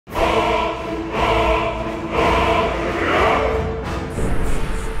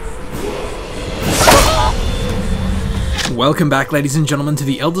Welcome back, ladies and gentlemen, to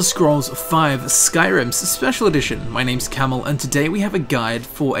the Elder Scrolls V Skyrim Special Edition. My name's Camel, and today we have a guide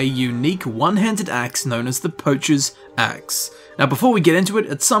for a unique one-handed axe known as the Poacher's Axe. Now before we get into it,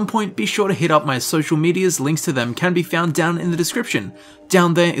 at some point be sure to hit up my social medias, links to them can be found down in the description.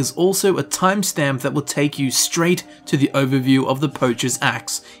 Down there is also a timestamp that will take you straight to the overview of the Poacher's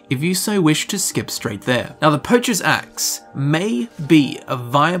Axe, if you so wish to skip straight there. Now the Poacher's Axe may be a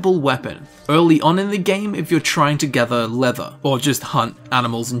viable weapon early on in the game if you're trying to gather leather, or just hunt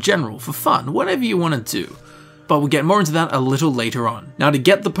animals in general for fun, whatever you want to do. But we'll get more into that a little later on. Now to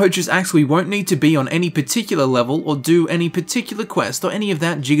get the Poacher's Axe, we won't need to be on any particular level or do any particular quest or any of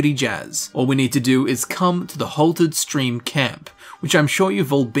that jiggity jazz. All we need to do is come to the Halted Stream Camp, which I'm sure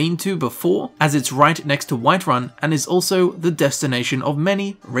you've all been to before, as it's right next to Whiterun and is also the destination of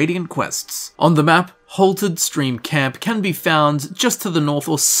many Radiant quests. On the map, Halted Stream Camp can be found just to the north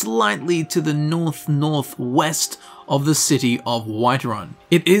or slightly to the north-northwest of the city of Whiterun.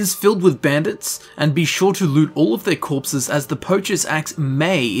 It is filled with bandits, and be sure to loot all of their corpses as the Poacher's Axe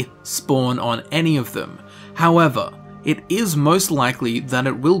may spawn on any of them. However, it is most likely that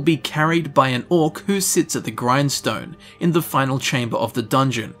it will be carried by an orc who sits at the grindstone in the final chamber of the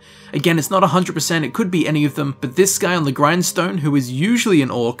dungeon. Again, it's not 100%, it could be any of them, but this guy on the grindstone, who is usually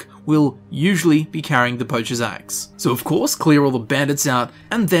an orc, will usually be carrying the Poacher's Axe. So of course, clear all the bandits out,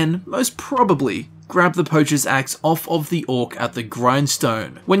 and then, most probably, grab the Poacher's Axe off of the orc at the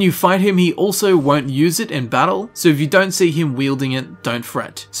grindstone. When you fight him, he also won't use it in battle, so if you don't see him wielding it, don't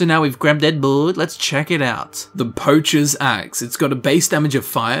fret. So now we've grabbed that board, let's check it out. The Poacher's Axe. It's got a base damage of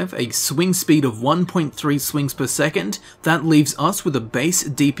 5, a swing speed of 1.3 swings per second. That leaves us with a base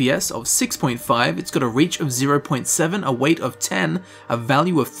DPS of 6.5. It's got a reach of 0.7, a weight of 10, a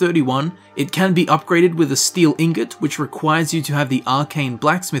value of 31. It can be upgraded with a steel ingot, which requires you to have the arcane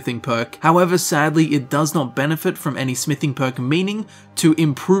blacksmithing perk. However, sadly, it does not benefit from any smithing perk, meaning to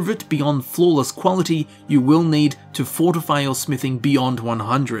improve it beyond flawless quality, you will need to fortify your smithing beyond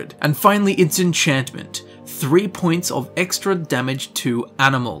 100. And finally, its enchantment. 3 points of extra damage to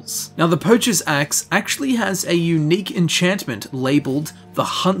animals. Now the Poacher's Axe actually has a unique enchantment labeled the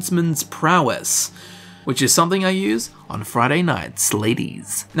Huntsman's Prowess, which is something I use on Friday nights,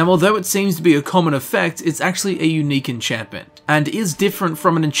 ladies. Now although it seems to be a common effect, it's actually a unique enchantment, and is different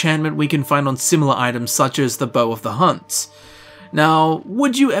from an enchantment we can find on similar items such as the Bow of the Hunt. Now,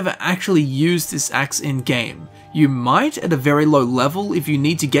 would you ever actually use this axe in game? You might at a very low level if you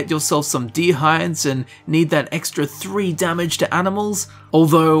need to get yourself some deer hides and need that extra 3 damage to animals,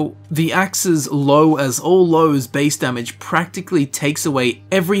 although the axe's low as all lows base damage practically takes away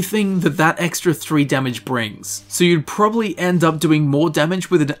everything that extra 3 damage brings. So you'd probably end up doing more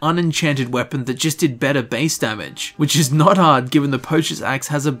damage with an unenchanted weapon that just did better base damage, which is not hard given the Poacher's Axe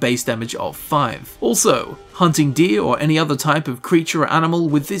has a base damage of 5. Also, hunting deer or any other type of creature or animal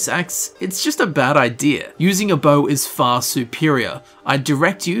with this axe, it's just a bad idea. Using a bow is far superior. I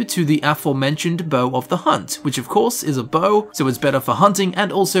direct you to the aforementioned Bow of the Hunt, which of course is a bow, so it's better for hunting,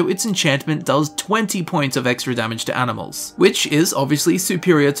 and also its enchantment does 20 points of extra damage to animals, which is obviously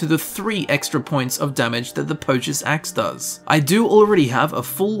superior to the 3 extra points of damage that the Poacher's Axe does. I do already have a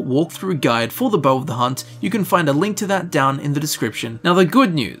full walkthrough guide for the Bow of the Hunt, you can find a link to that down in the description. Now the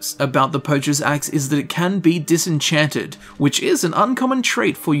good news about the Poacher's Axe is that it can be disenchanted, which is an uncommon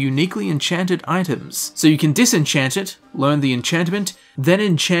trait for uniquely enchanted items. So you can disenchant it, learn the enchantment, then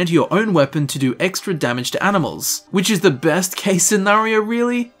enchant your own weapon to do extra damage to animals, which is the best case scenario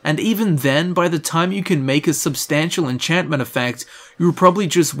really, and even then by the time you can make a substantial enchantment effect, you'll probably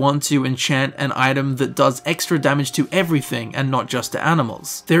just want to enchant an item that does extra damage to everything and not just to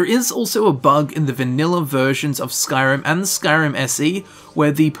animals. There is also a bug in the vanilla versions of Skyrim and Skyrim SE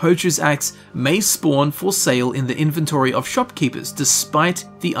where the Poacher's Axe may spawn for sale in the inventory of shopkeepers despite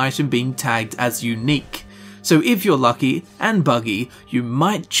the item being tagged as unique. So if you're lucky and buggy, you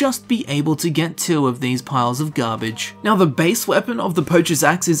might just be able to get 2 of these piles of garbage. Now the base weapon of the Poacher's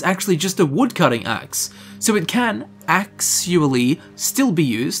Axe is actually just a woodcutting axe, so it can actually still be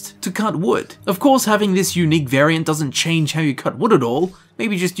used to cut wood. Of course, having this unique variant doesn't change how you cut wood at all,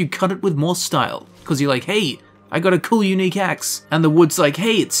 maybe just you cut it with more style, because you're like, hey, I got a cool unique axe, and the wood's like,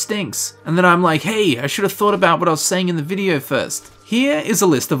 hey, it stinks, and then I'm like, hey, I should have thought about what I was saying in the video first. Here is a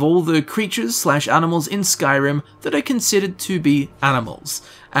list of all the creatures/animals in Skyrim that are considered to be animals,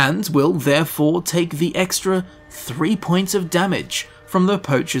 and will therefore take the extra 3 points of damage from the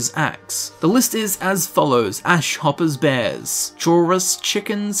Poacher's axe. The list is as follows: Ash Hopper's bears, Chorus,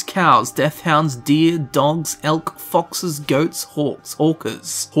 chickens, cows, deathhounds, deer, dogs, elk, foxes, goats, hawks,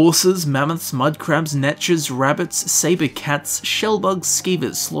 hawkers, horses, mammoths, mud crabs, netches, rabbits, saber cats, shellbugs,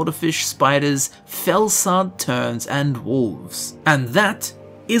 skeevers, slaughterfish, spiders, felsard terns, and wolves. And that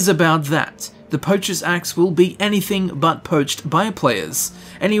is about that. The Poacher's axe will be anything but poached by players.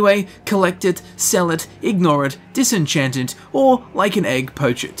 Anyway, collect it, sell it, ignore it, disenchant it, or like an egg,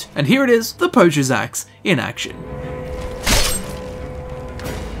 poach it. And here it is, the Poacher's axe in action.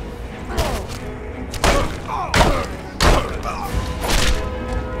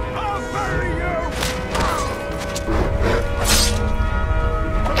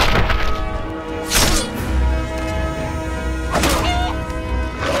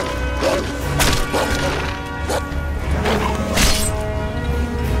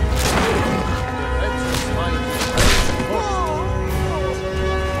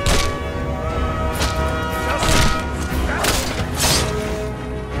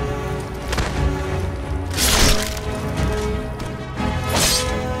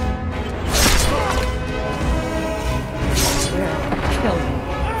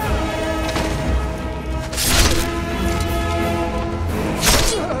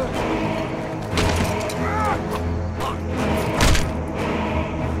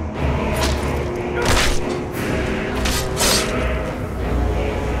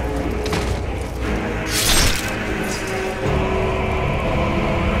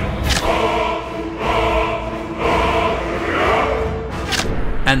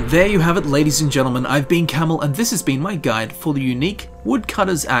 And there you have it, ladies and gentlemen. I've been Camel, and this has been my guide for the unique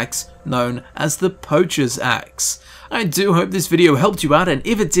woodcutter's axe known as the Poacher's axe. I do hope this video helped you out, and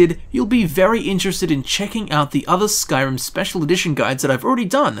if it did, you'll be very interested in checking out the other Skyrim Special Edition guides that I've already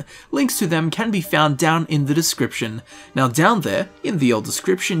done. Links to them can be found down in the description. Now down there, in the old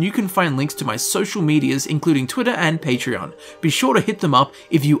description, you can find links to my social medias, including Twitter and Patreon. Be sure to hit them up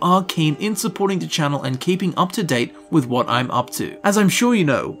if you are keen in supporting the channel and keeping up to date with what I'm up to. As I'm sure you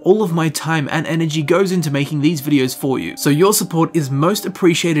know, all of my time and energy goes into making these videos for you, so your support is most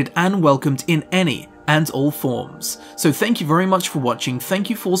appreciated and welcomed in any and all forms. So thank you very much for watching, thank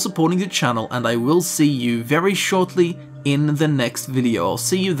you for supporting the channel, and I will see you very shortly in the next video. I'll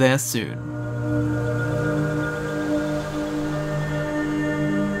see you there soon.